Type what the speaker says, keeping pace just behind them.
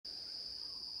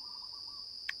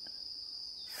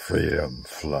Freedom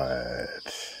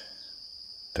flight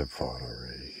to Puerto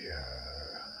Rico.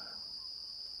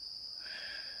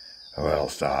 Well,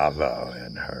 Savo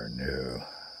and her new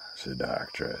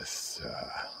seductress,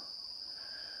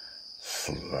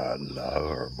 slut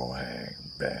lover, boing,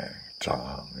 bang,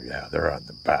 tong. Yeah, they're on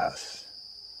the bus.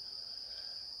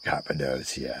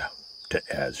 Cappadocia to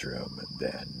Ezrum and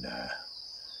then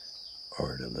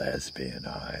over to Lesbian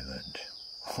Island.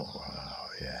 Oh, wow,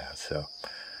 yeah, so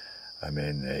I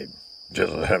mean, they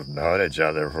just have known each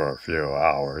other for a few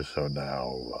hours, so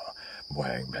now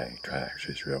Wang Bang Trang,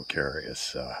 she's real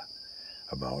curious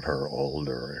about her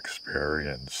older,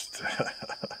 experienced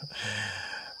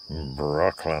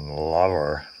Brooklyn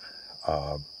lover.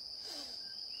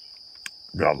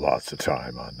 Got lots of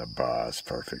time on the bus,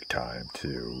 perfect time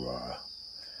to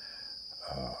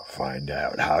find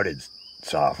out how did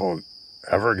Sappho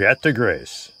ever get to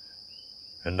Greece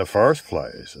in the first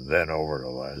place, and then over to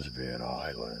Lesbian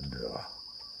Island.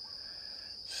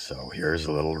 So here's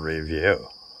a little review.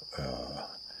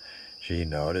 She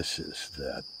notices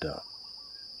that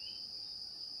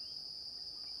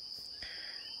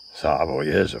Sabo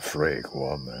is a freak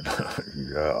woman.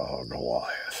 Yeah,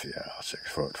 Goliath, yeah,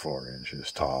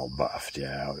 6'4" tall, buffed,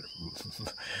 yeah,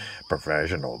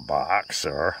 professional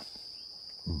boxer,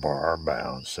 bar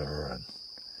bouncer, and,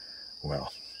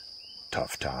 well,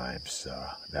 tough times,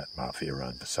 that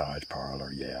mafia-run massage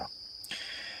parlor, yeah.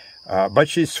 But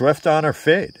she's swift on her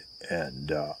feet,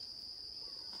 and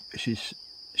she's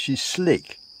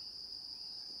sleek.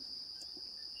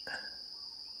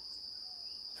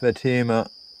 Fatima,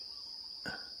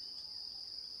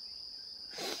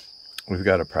 we've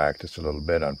got to practice a little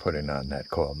bit on putting on that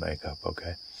coil makeup,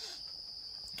 okay?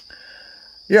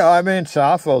 Yeah, I mean,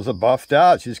 Sappho's a buffed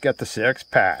out. She's got the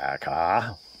six-pack,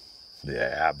 huh? The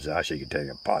abs, she can take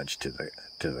a punch to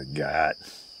the gut.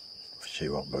 She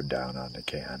won't go down on the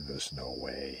canvas, no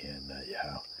way. And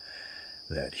yeah,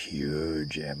 that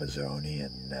huge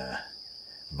Amazonian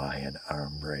Mayan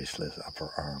arm bracelet, upper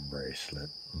arm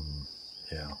bracelet.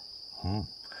 Yeah.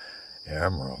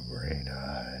 Emerald green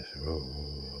eyes. Ooh,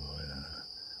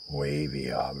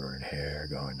 wavy auburn hair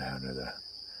going down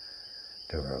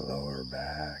to her lower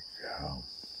back. Oh.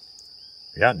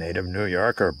 Yeah, native New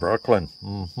Yorker, Brooklyn.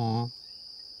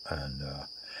 And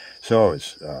so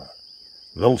it's a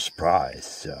little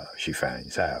surprised she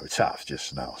finds out. Soph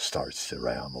just now starts to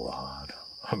ramble on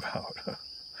about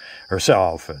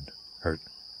herself and her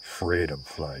freedom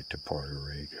flight to Puerto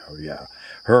Rico. Yeah,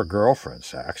 her girlfriend,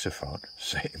 saxophone,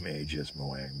 same age as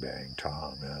Moang Bang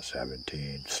Tom,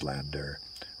 17, slender,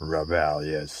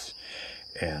 rebellious,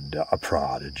 and a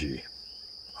prodigy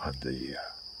on the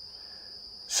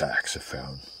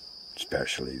saxophone,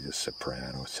 especially the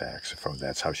soprano saxophone.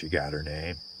 That's how she got her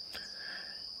name.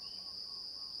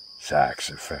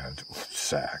 Saxophone,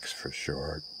 sax for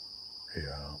short,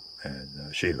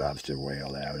 and she loves to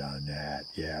wail out on that.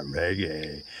 Yeah,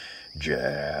 reggae,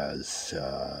 jazz,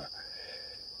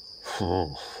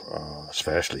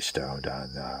 especially stoned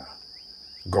on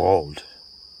gold,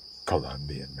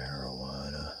 Colombian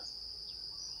marijuana,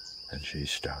 and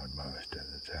she's stoned most of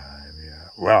the time, yeah.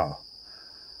 Well,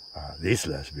 these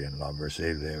lesbian lovers,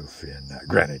 they live in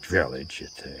Greenwich Village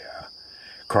at the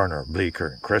corner of Bleecker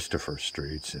and Christopher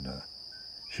Streets in a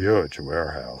huge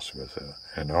warehouse with an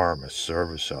enormous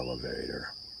service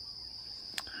elevator.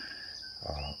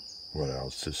 What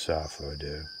else does Sappho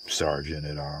do? Sergeant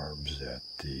at Arms at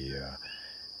the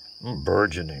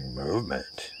burgeoning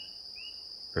movement.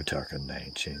 We're talking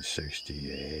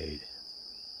 1968.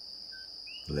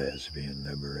 Lesbian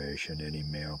liberation, any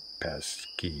male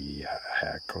pesky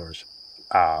hecklers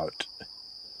out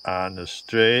on the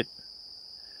street,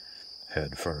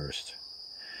 head first.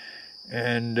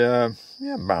 And,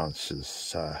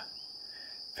 bounces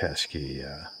pesky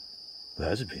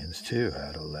lesbians, too,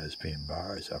 out of lesbian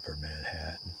bars, Upper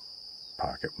Manhattan.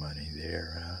 Pocket money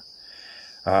there.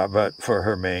 But for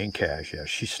her main cash, yeah,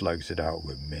 she slugs it out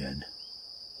with men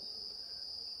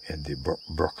in the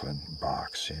Brooklyn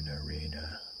boxing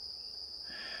arena.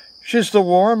 She's the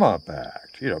warm-up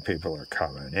act. People are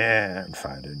coming in,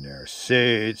 finding their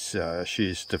seats.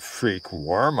 She's the freak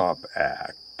warm-up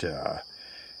act. To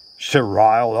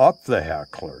rile up the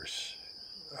hecklers.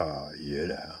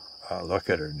 Look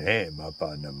at her name up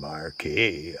on the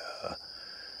marquee.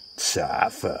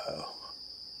 Sappho.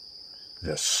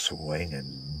 The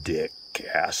swinging dick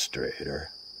castrator.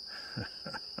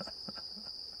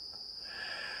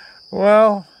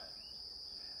 Well,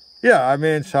 yeah, I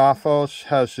mean, Sappho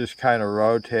has this kind of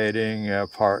rotating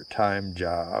part-time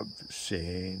job,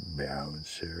 scene,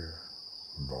 bouncer,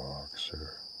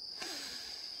 boxer,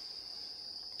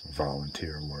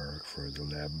 volunteer work for the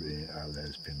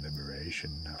lesbian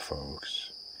liberation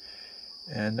folks.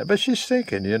 But she's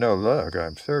thinking, look,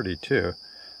 I'm 32.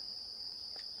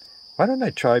 Why don't I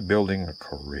try building a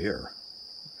career?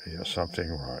 Something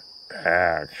where I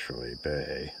actually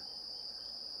pay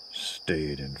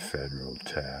state and federal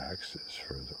taxes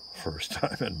for the first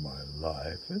time in my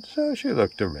life. And so she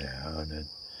looked around,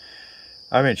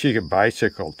 and she could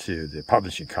bicycle to the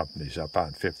publishing companies up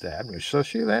on Fifth Avenue, so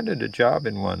she landed a job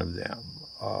in one of them.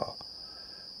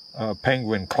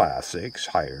 Penguin Classics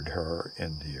hired her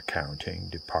in the accounting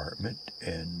department,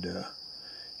 and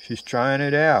she's trying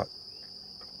it out.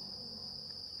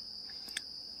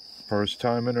 First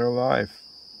time in her life,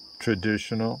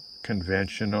 traditional,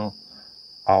 conventional,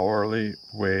 hourly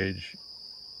wage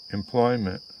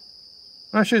employment.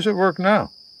 Now she's at work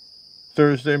now,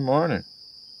 Thursday morning,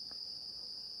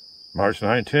 March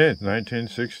 19th,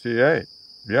 1968.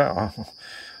 Yeah,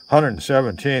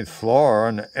 117th floor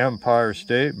on the Empire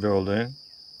State Building.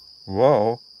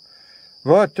 Whoa.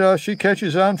 But she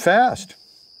catches on fast.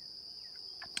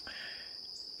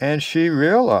 And she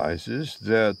realizes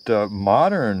that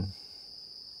modern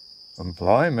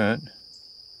employment,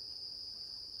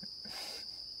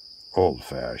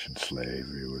 old-fashioned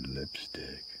slavery with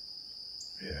lipstick.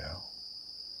 Yeah.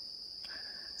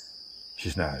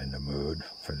 She's not in the mood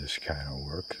for this kind of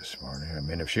work this morning.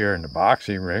 If she were in the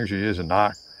boxing ring, she is a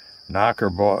knock her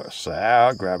boss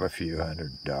out, grab a few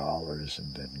 $100s,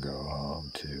 and then go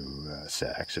home to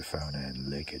saxophone and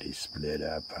lickety-split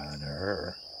up on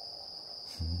her.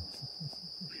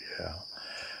 Yeah.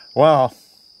 Well,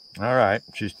 all right.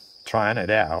 She's trying it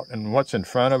out. And what's in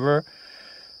front of her?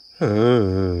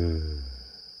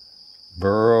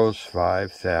 Burroughs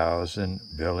 5000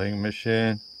 billing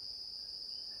machine.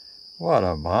 What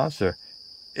a monster.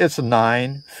 It's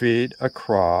 9 feet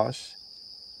across.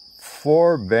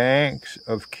 4 banks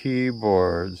of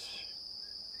keyboards.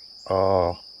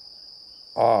 Oh.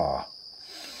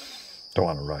 Don't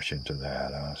want to rush into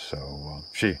that. So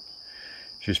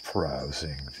she's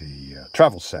perusing the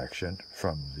travel section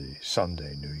from the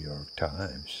Sunday New York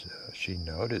Times. She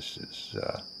notices,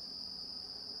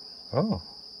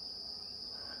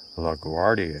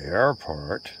 LaGuardia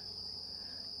Airport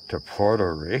to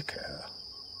Puerto Rico,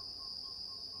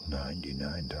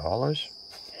 $99.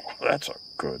 That's a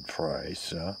good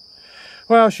price, huh?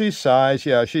 Well, she sighs.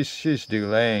 Yeah, she's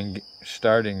delaying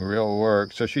starting real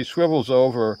work. So she swivels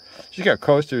over. She's got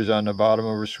coasters on the bottom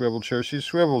of her swivel chair. She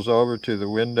swivels over to the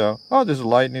window. Oh, there's a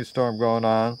lightning storm going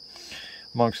on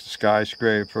amongst the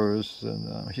skyscrapers.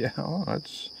 And,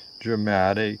 it's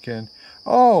dramatic. And,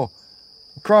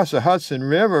 across the Hudson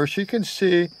River, she can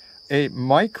see a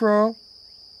micro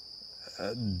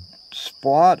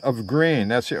spot of green.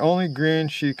 That's the only green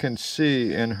she can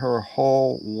see in her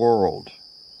whole world.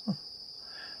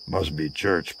 Must be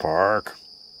Church Park.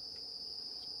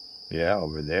 Yeah,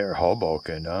 over there,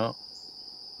 Hoboken, huh?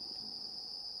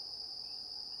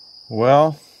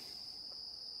 Well,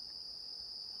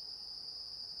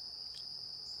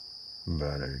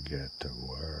 better get to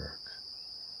work.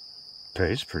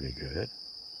 Pays pretty good.